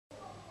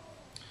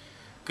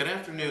Good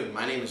afternoon.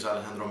 My name is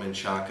Alejandro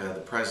Menchaca,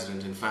 the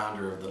president and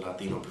founder of the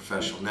Latino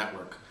Professional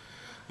Network.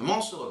 I'm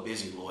also a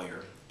busy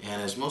lawyer,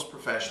 and as most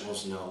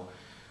professionals know,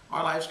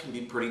 our lives can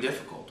be pretty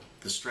difficult.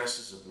 The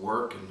stresses of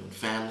work and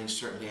family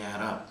certainly add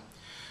up.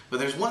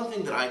 But there's one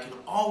thing that I can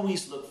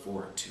always look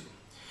forward to,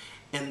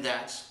 and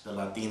that's the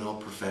Latino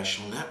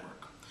Professional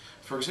Network.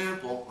 For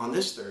example, on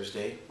this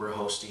Thursday, we're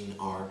hosting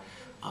our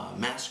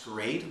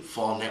Masquerade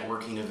fall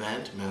networking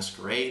event,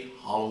 Masquerade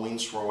Halloween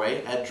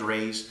Soiree at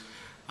Drai's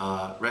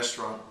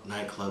restaurant,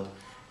 nightclub,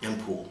 and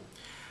pool.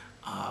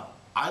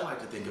 I like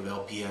to think of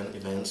LPN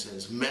events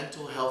as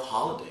mental health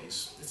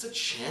holidays. It's a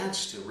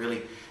chance to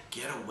really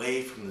get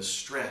away from the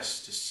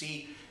stress, to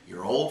see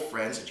your old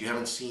friends that you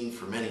haven't seen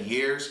for many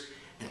years,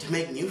 and to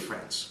make new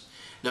friends.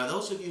 Now,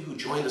 those of you who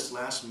joined us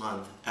last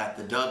month at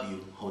the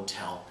W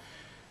Hotel,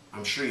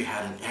 I'm sure you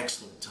had an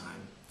excellent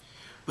time.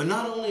 But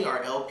not only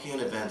are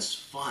LPN events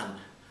fun,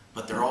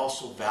 but they're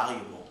also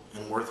valuable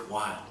and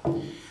worthwhile.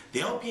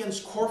 The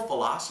LPN's core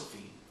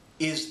philosophy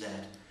is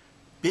that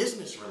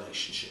business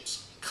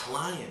relationships,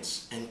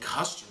 clients, and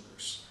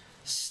customers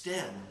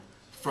stem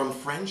from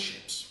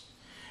friendships.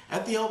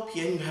 At the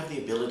LPN, you have the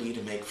ability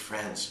to make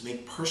friends,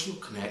 make personal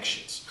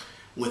connections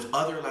with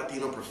other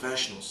Latino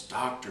professionals,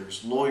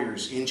 doctors,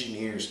 lawyers,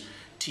 engineers,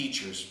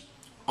 teachers,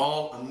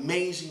 all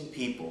amazing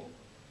people.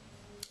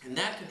 And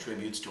that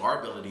contributes to our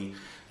ability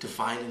to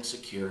find and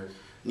secure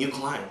new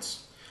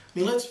clients. I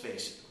mean, let's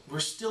face it, we're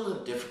still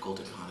in a difficult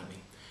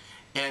economy.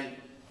 And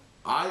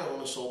I own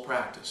a sole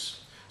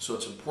practice, so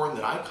it's important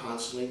that I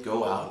constantly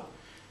go out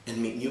and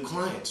meet new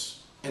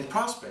clients and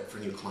prospect for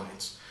new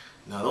clients.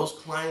 Now, those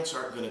clients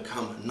aren't going to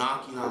come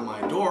knocking on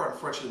my door.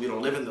 Unfortunately, we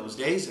don't live in those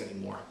days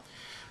anymore.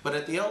 But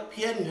at the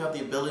LPN, you have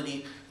the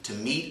ability to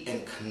meet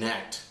and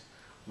connect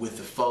with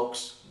the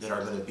folks that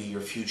are going to be your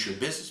future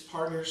business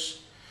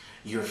partners,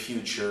 your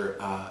future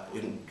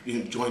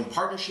join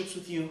partnerships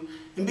with you,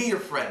 and be your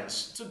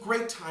friends. It's a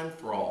great time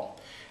for all.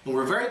 And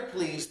we're very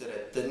pleased that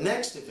at the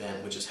next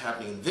event, which is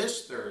happening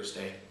this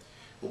Thursday,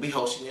 we'll be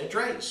hosting it at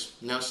Drai's.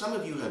 Now, some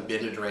of you have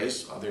been to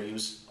Drai's, other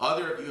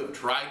of you have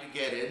tried to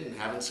get in and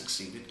haven't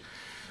succeeded.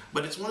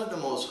 But it's one of the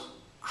most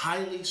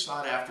highly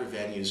sought after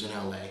venues in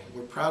LA.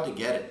 We're proud to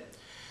get it.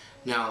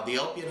 Now, the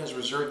LPN has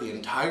reserved the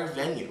entire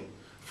venue,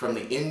 from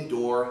the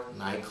indoor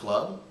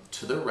nightclub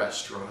to the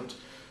restaurant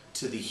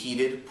to the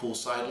heated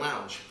poolside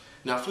lounge.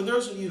 Now, for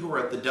those of you who are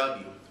at the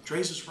W,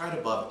 Drai's is right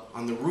above it,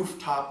 on the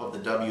rooftop of the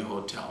W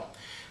Hotel.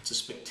 It's a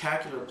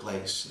spectacular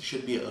place. It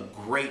should be a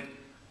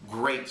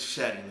great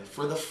setting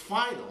for the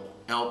final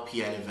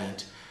LPN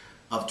event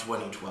of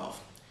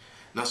 2012.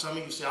 Now, some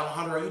of you say,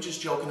 Alejandro, are you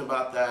just joking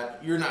about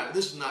that?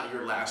 This is not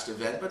your last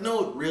event, but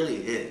no, it really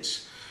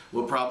is.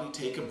 We'll probably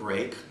take a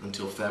break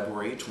until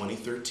February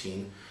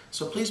 2013,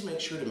 so please make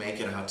sure to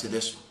make it out to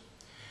this one.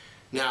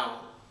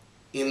 Now,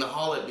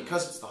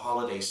 because it's the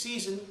holiday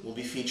season, we'll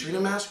be featuring a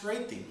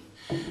masquerade theme.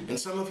 And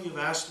some of you have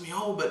asked me,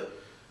 oh, but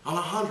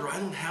Alejandro, I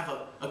don't have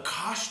a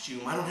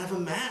costume, I don't have a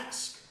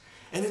mask,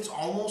 and it's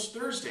almost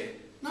Thursday.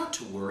 Not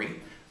to worry,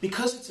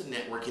 because it's a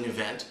networking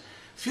event,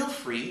 feel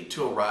free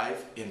to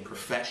arrive in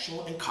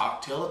professional and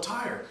cocktail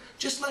attire,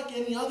 just like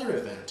any other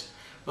event.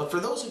 But for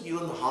those of you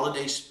in the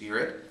holiday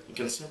spirit, you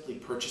can simply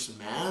purchase a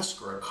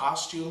mask or a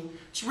costume.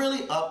 It's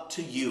really up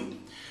to you,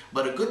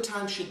 but a good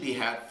time should be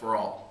had for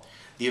all.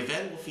 The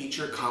event will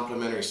feature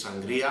complimentary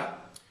sangria,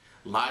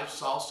 live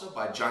salsa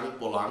by Johnny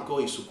Polanco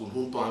y su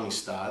conjunto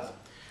Amistad,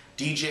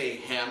 DJ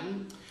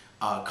Hem,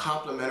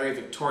 complimentary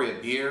Victoria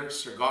beer,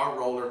 cigar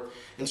roller,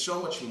 and so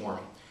much more.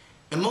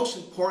 And most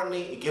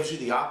importantly, it gives you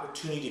the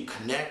opportunity to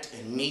connect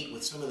and meet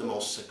with some of the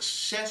most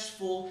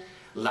successful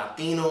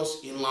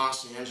Latinos in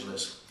Los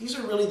Angeles. These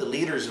are really the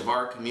leaders of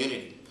our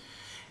community.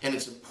 And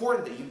it's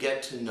important that you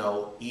get to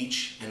know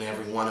each and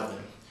every one of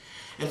them.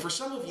 And for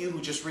some of you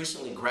who just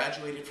recently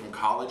graduated from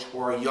college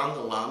or are young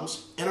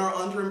alums and are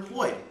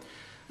underemployed,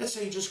 let's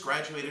say you just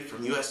graduated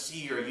from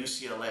USC or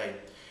UCLA,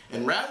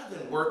 and rather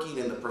than working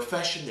in the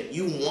profession that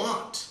you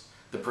want,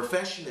 the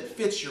profession that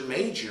fits your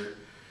major,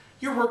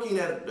 you're working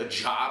at a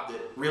job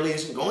that really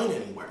isn't going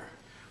anywhere.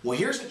 Well,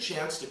 here's a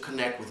chance to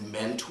connect with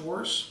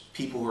mentors,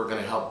 people who are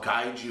going to help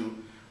guide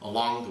you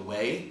along the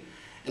way,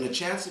 and a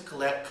chance to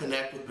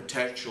connect with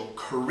potential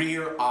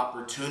career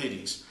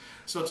opportunities.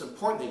 So it's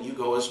important that you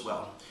go as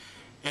well.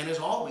 And as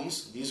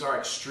always, these are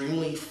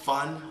extremely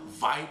fun,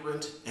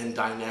 vibrant, and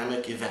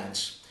dynamic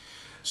events.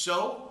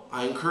 So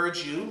I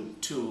encourage you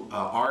to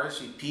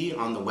RSVP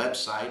on the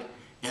website,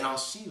 and I'll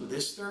see you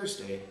this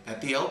Thursday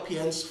at the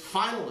LPN's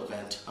final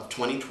event of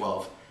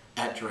 2012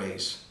 at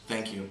Drai's.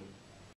 Thank you.